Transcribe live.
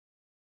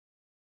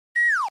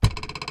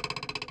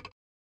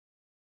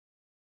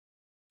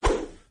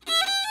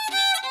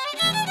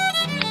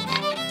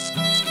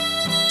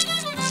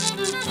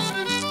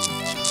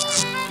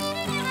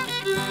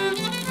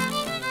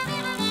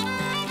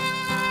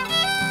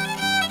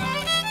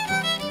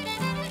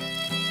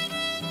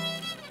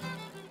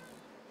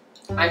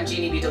I'm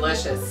Genie B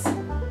Delishus,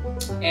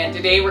 and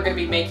today we're going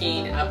to be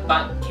making a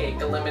bundt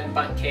cake, a lemon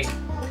bundt cake,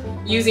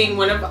 using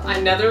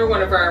another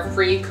one of our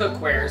free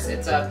cookwares.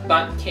 It's a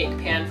bundt cake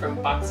pan from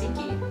Park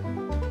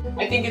Cookin.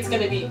 I think it's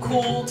going to be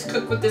cool to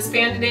cook with this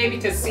pan today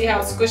because see how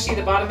squishy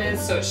the bottom is,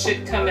 so it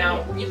should come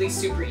out really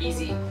super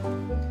easy.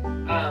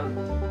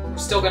 We're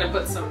still going to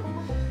put some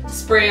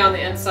spray on the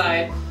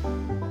inside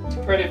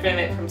to prevent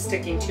it from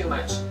sticking too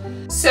much.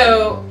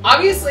 So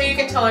obviously you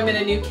can tell I'm in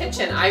a new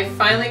kitchen. I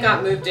finally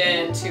got moved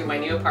into my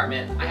new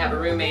apartment. I have a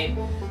roommate.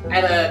 I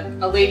had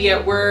a lady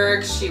at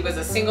work. She was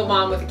a single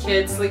mom with a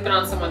kid sleeping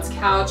on someone's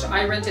couch.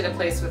 I rented a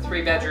place with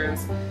 3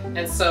 bedrooms.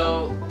 And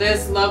so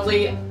this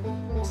lovely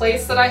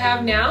place that I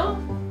have now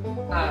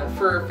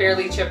for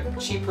fairly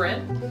cheap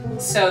rent.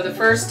 So the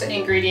first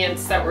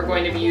ingredients that we're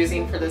going to be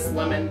using for this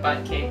lemon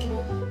bundt cake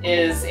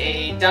is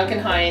a Duncan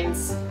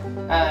Hines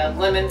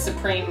Lemon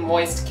Supreme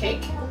Moist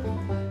Cake.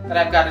 But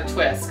I've got a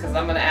twist because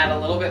I'm going to add a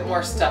little bit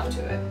more stuff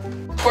to it.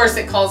 Of course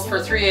it calls for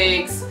 3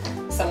 eggs,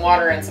 some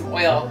water, and some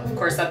oil. Of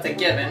course that's a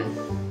given.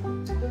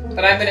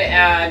 But I'm going to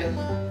add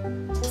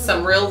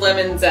some real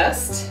lemon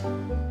zest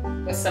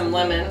with some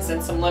lemons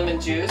and some lemon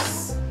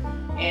juice.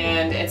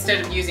 And instead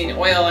of using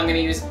oil, I'm going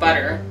to use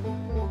butter.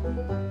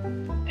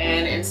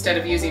 And instead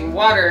of using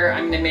water,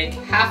 I'm going to make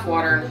half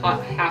water and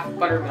half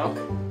buttermilk.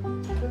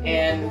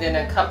 And then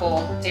a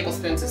couple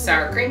tablespoons of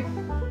sour cream.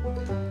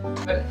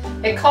 But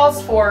it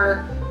calls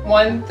for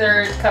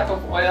 1/3 cup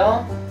of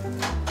oil.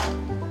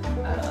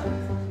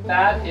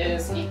 That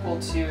is equal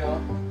to,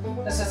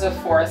 this is a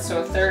 1/4,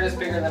 so a 1/3 is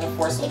bigger than a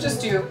 1/4. So we'll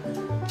just do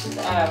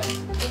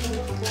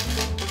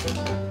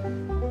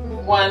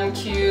 1.5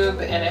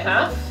 cubes,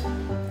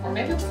 or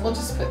maybe we'll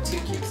just put 2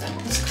 cubes in.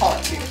 Just call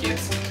it 2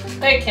 cubes.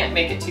 I can't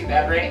make it too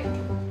bad, right?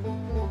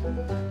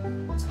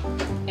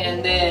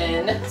 And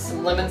then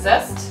some lemon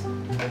zest. So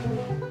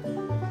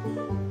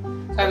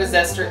I have a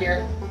zester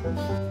here.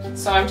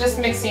 So I'm just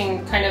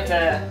mixing kind of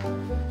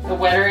the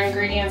wetter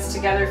ingredients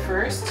together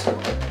first.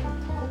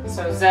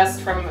 So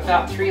zest from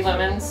about 3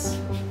 lemons.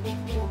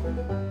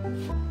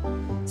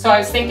 So I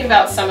was thinking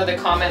about some of the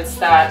comments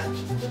that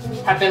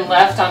have been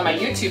left on my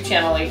YouTube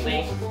channel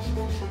lately.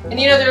 And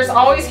you know, there's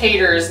always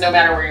haters no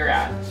matter where you're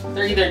at.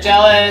 They're either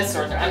jealous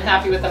or they're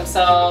unhappy with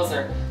themselves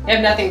or they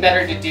have nothing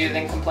better to do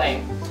than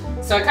complain.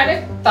 So I kind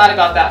of thought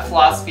about that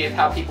philosophy of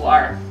how people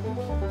are.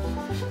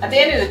 At the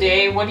end of the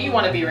day, what do you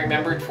want to be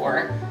remembered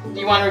for? Do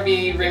you want to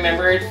be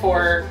remembered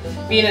for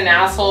being an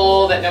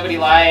asshole that nobody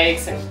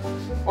likes?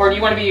 Or do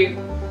you want to be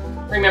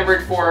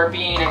remembered for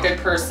being a good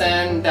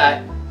person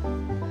that,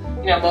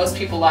 you know, most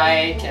people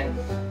like? And,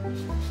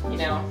 you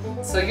know,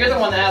 so you're the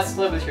one that has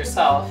to live with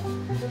yourself.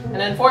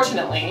 And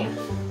unfortunately,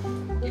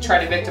 you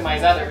try to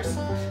victimize others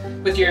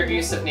with your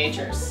abusive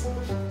natures.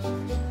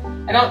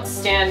 I don't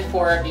stand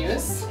for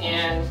abuse,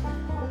 and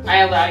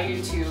I allow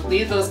you to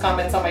leave those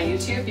comments on my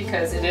YouTube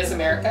because it is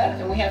America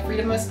and we have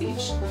freedom of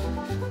speech.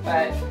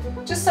 But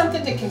just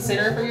something to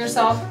consider for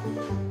yourself.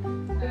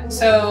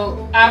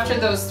 So after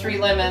those 3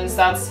 lemons,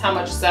 that's how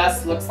much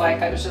zest looks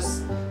like. I was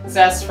just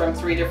zest from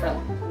 3 different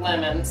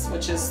lemons,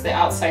 which is the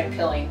outside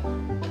peeling.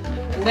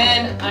 And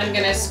then I'm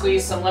going to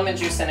squeeze some lemon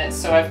juice in it.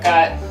 So I've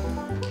got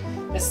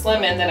this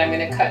lemon that I'm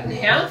going to cut in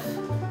half.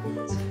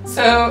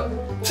 So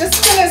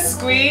just going to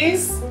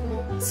squeeze.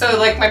 So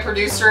like my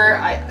producer,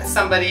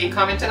 somebody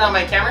commented on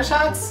my camera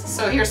shots.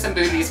 So here's some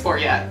boobies for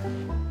you.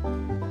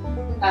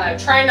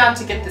 Try not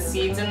to get the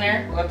seeds in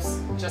there. Whoops,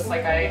 just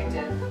like I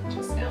did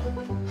just now.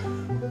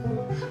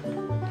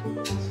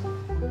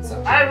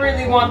 So I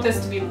really want this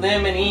to be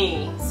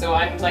lemony. So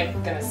I'm like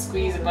gonna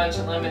squeeze a bunch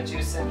of lemon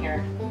juice in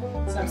here.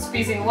 So I'm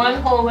squeezing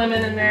 1 whole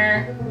lemon in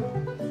there.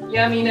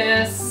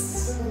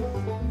 Yumminess.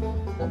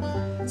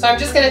 So I'm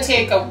just gonna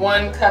take a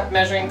 1 cup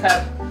measuring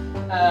cup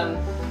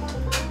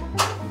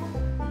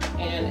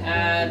and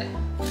add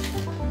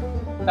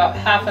about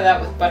half of that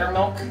with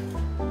buttermilk.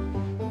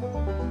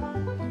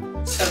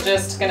 So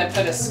just going to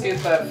put a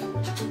scoop of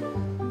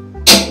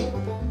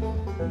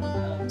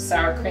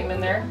sour cream in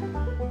there.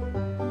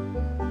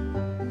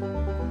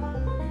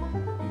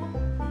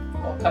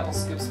 Well, a couple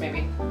scoops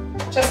maybe.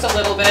 Just a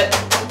little bit.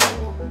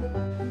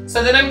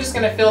 So then I'm just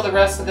going to fill the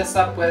rest of this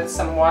up with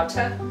some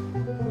outta.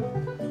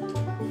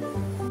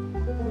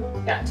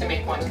 Yeah, to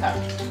make 1 cup.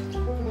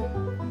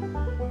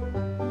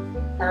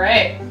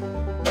 Alright.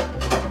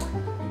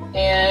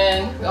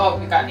 And, oh,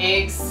 we got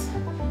eggs.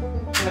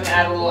 I'm going to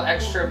add a little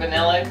extra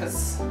vanilla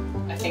because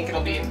I think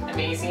it'll be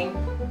amazing.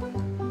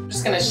 I'm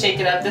just going to shake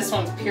it up. This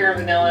one's pure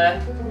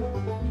vanilla.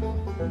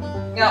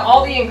 Now,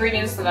 all the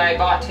ingredients that I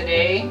bought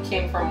today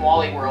came from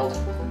Wally World.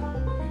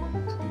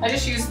 I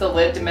just used the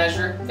lid to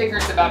measure.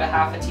 Figures about a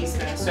 ½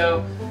 teaspoon.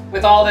 So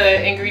with all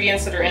the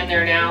ingredients that are in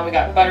there now, we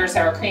got butter,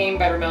 sour cream,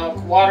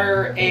 buttermilk,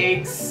 water,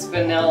 eggs,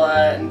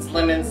 vanilla, and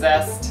lemon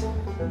zest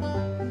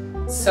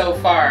so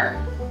far.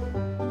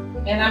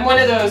 And I'm one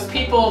of those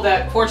people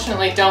that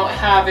fortunately don't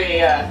have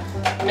a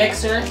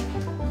mixer,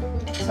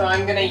 so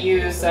I'm going to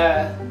use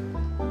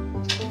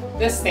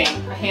this thing,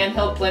 a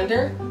handheld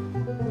blender.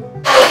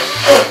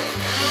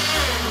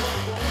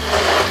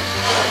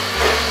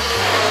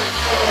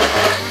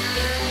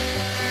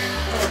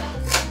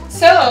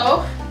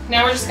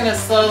 we're just gonna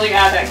slowly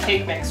add that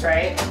cake mix,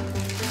 right?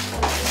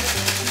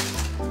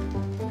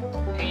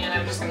 And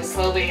I'm just gonna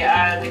slowly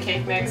add the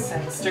cake mix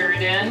and stir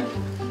it in.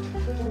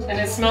 And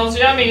it smells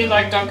yummy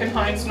like Duncan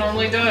Hines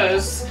normally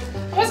does.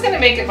 I was gonna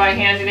make it by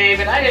hand today,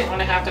 but I didn't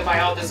want to have to buy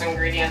all those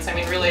ingredients. I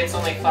mean, really, it's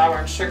only flour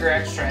and sugar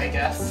extra, I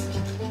guess.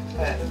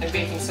 But and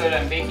baking soda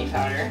and baking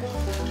powder.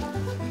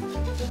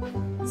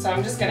 So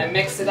I'm just gonna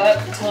mix it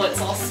up until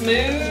it's all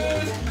smooth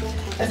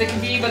as it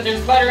can be, but there's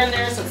butter in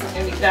there, so it's not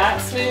gonna be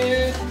that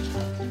smooth.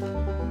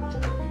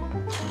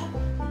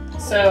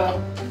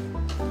 So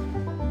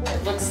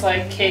it looks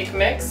like cake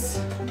mix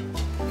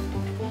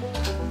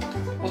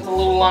with a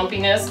little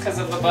lumpiness because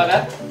of the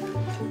butter.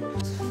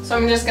 So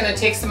I'm just gonna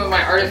take some of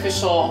my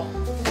artificial,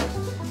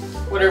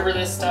 whatever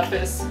this stuff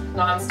is,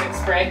 non-stick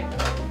spray,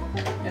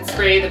 and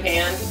spray the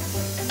pan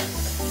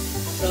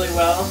really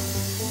well.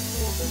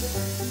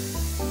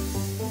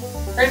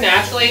 They're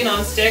naturally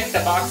non-stick, the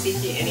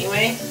Boxiki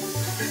anyway.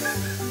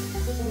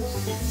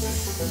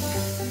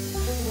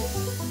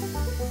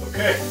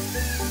 Okay.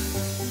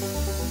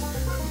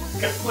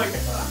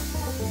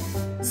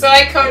 So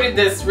I coated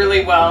this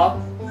really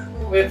well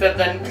with the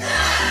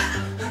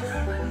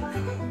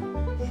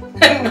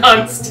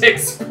non-stick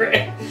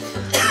spray.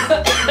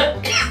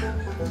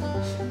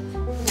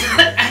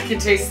 I can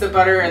taste the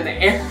butter in the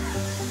air.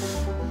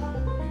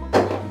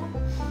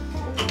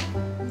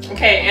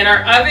 Okay, and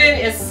our oven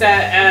is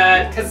set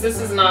at, because this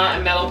is not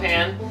a metal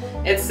pan,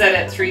 it's set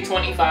at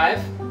 325.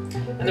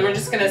 And then we're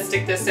just going to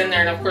stick this in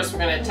there, and of course we're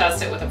going to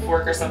test it with a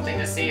fork or something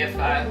to see if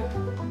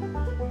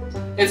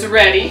it's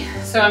ready.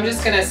 So I'm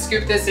just going to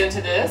scoop this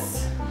into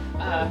this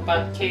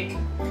bundt cake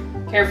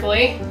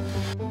carefully.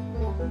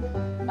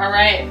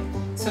 Alright,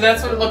 so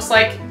that's what it looks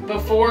like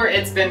before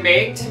it's been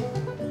baked.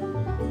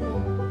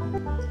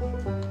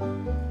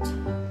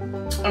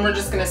 And we're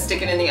just going to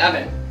stick it in the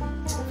oven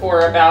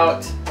for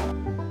about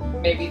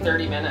maybe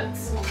 30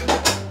 minutes.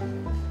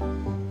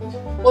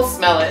 We'll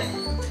smell it.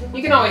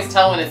 You can always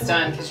tell when it's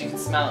done because you can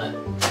smell it.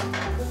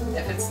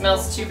 If it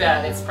smells too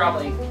bad, it's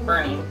probably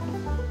burning,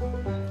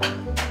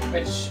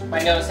 which my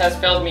nose has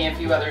failed me a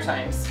few other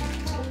times.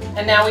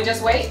 And now we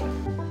just wait.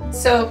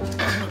 So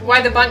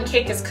while the bundt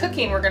cake is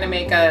cooking, we're going to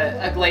make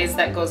a glaze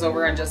that goes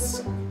over and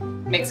just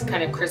makes it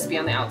kind of crispy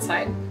on the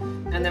outside.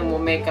 And then we'll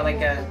make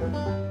like a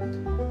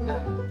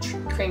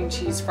cream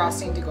cheese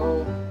frosting to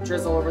go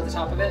drizzle over the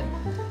top of it.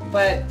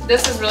 But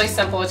this is really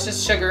simple. It's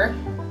just sugar.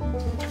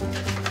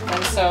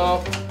 And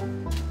so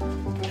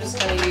I'm just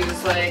going to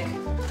use like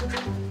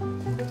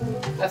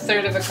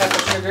 1/3 of a cup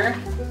of sugar.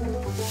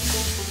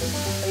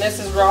 And this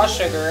is raw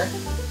sugar.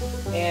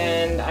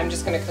 And I'm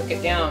just going to cook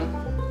it down.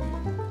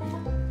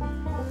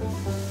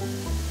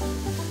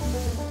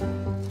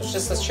 It's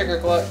just a sugar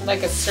glow,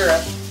 like a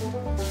syrup.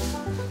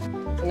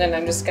 And then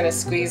I'm just going to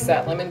squeeze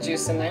that lemon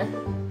juice in there.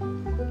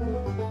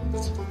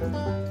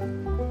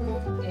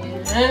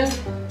 And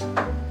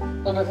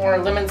a little bit more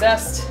lemon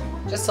zest,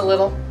 just a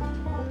little.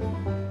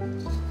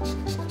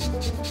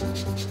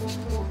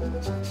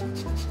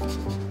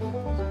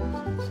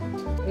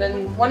 And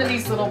then one of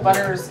these little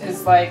butters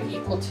is like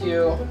equal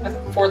to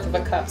 1/4 of a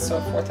cup, so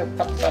 1/4 of a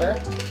cup of butter.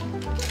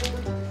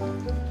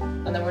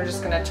 And then we're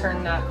just going to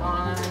turn that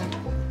on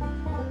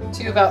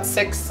to about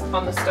 6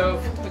 on the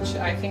stove, which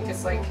I think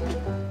is like,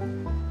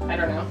 I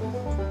don't know.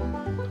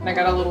 And I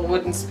got a little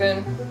wooden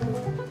spoon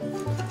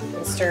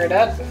and stir it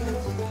up.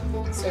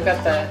 So we've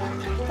got the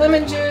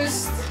lemon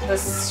juice, the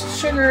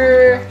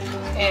sugar,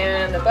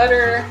 and the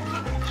butter.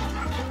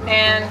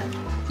 And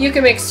you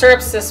can make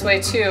syrups this way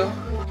too.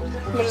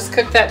 We'll just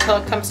cook that till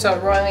it comes to a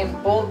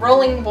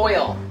rolling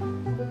boil.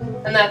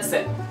 And that's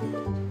it.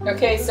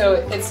 Okay, so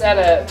it's at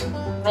a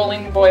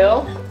rolling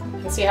boil.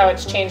 You can see how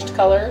it's changed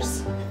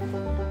colors.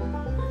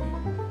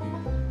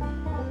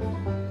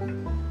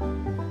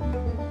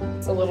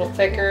 It's a little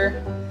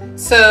thicker.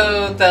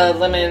 So the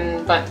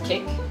lemon bundt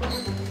cake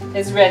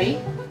is ready.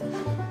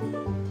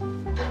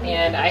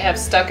 And I have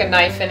stuck a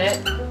knife in it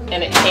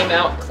and it came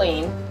out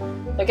clean.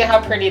 Look at how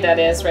pretty that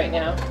is right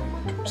now.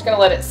 I'm just going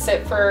to let it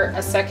sit for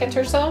a second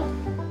or so.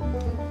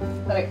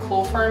 Let it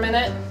cool for a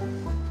minute.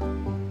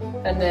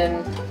 And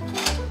then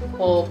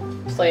we'll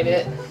plate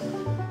it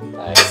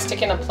by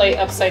sticking a plate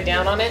upside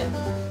down on it.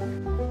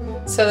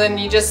 So then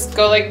you just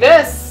go like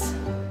this.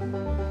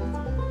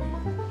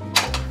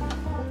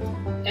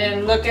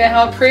 And look at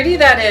how pretty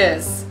that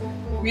is.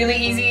 Really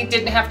easy,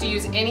 didn't have to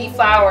use any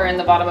flour in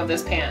the bottom of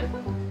this pan.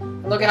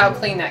 Look at how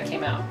clean that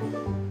came out.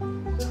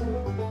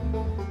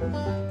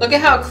 Look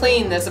at how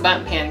clean this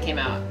bundt pan came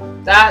out.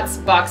 That's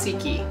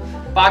Boxiki.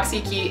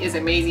 Boxiki is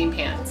amazing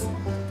pans.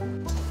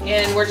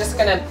 And we're just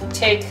gonna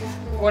take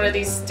one of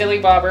these dilly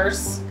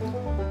bobbers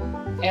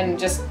and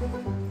just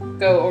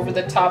go over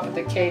the top of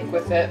the cake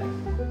with it.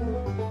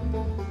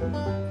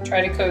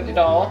 Try to coat it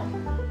all.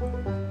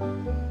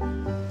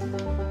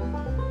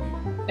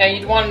 Now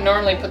you'd want to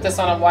normally put this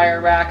on a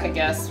wire rack, I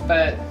guess,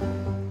 but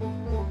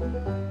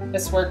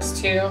this works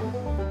too.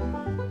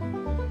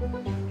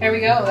 Here we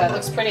go, that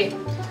looks pretty.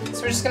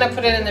 So we're just gonna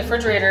put it in the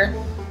refrigerator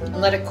and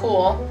let it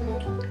cool.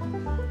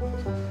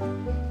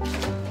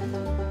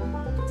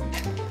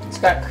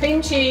 It's got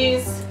cream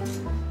cheese.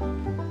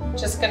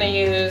 Just gonna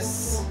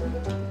use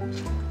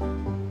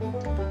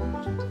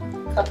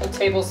a couple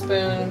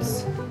tablespoons.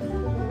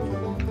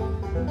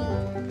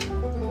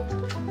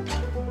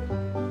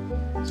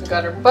 So we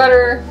got our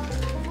butter.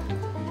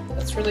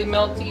 That's really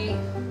melty.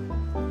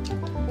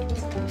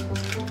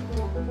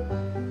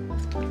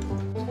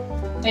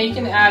 Now you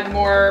can add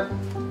more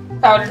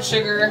powdered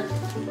sugar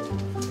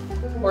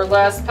or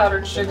less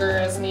powdered sugar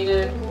as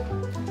needed.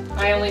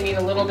 I only need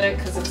a little bit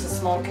because it's a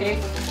small cake.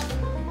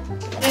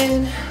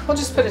 And we'll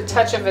just put a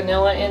touch of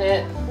vanilla in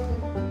it.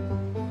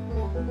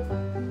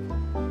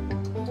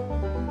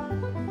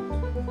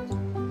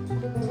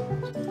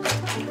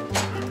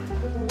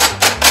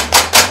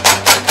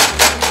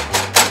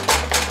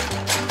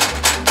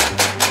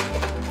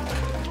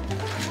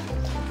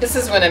 This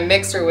is when a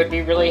mixer would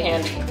be really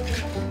handy.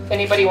 If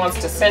anybody wants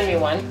to send me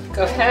one,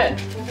 go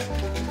ahead.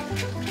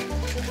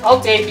 I'll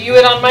debut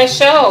it on my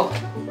show.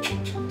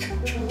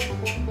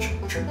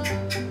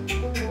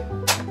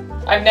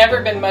 I've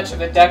never been much of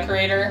a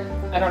decorator.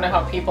 I don't know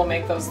how people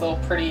make those little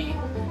pretty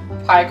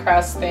pie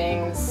crust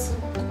things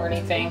or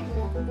anything.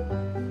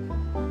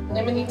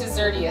 Lemony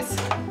dessertious.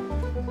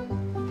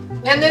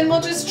 And then we'll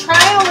just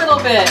try a little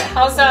bit.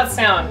 How's that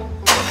sound?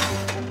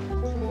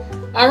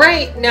 All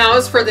right, now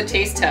is for the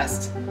taste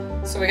test.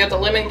 So we got the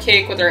lemon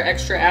cake with our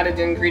extra added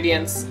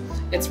ingredients.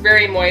 It's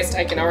very moist,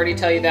 I can already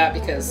tell you that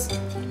because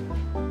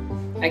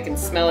I can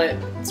smell it.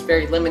 It's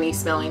very lemony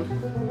smelling.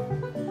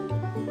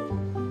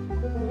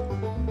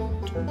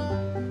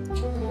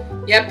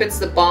 Yep, it's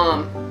the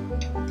bomb.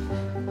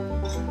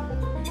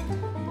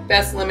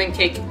 Best lemon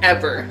cake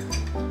ever.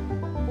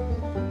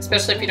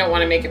 Especially if you don't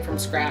want to make it from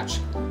scratch.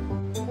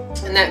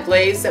 And that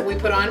glaze that we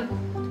put on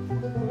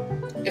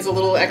is a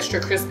little extra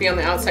crispy on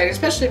the outside,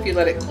 especially if you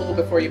let it cool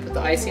before you put the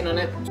icing on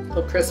it.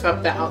 It'll crisp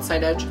up the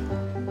outside edge.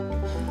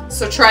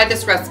 So try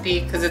this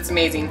recipe because it's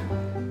amazing.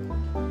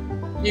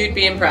 You'd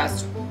be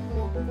impressed.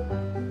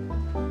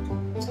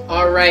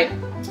 All right.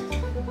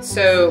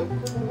 So,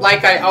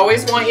 like I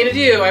always want you to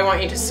do, I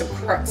want you to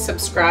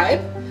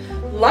subscribe,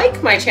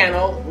 like my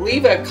channel,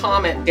 leave a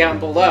comment down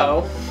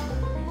below,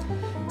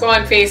 go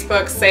on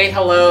Facebook, say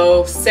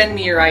hello, send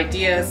me your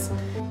ideas.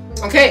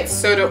 Okay,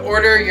 so to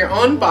order your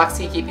own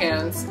boxiki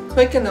pans,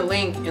 click in the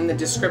link in the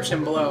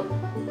description below.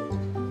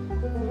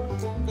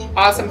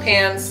 Awesome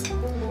pans.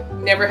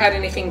 Never had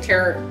anything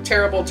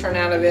terrible turn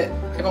out of it.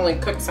 I've only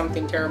cooked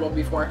something terrible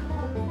before.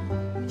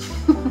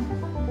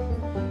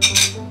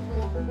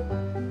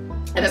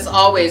 And as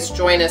always,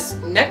 join us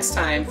next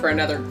time for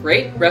another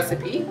great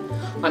recipe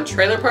on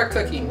Trailer Park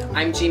Cooking.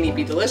 I'm Genie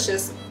B.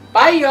 Delishus.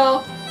 Bye,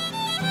 y'all.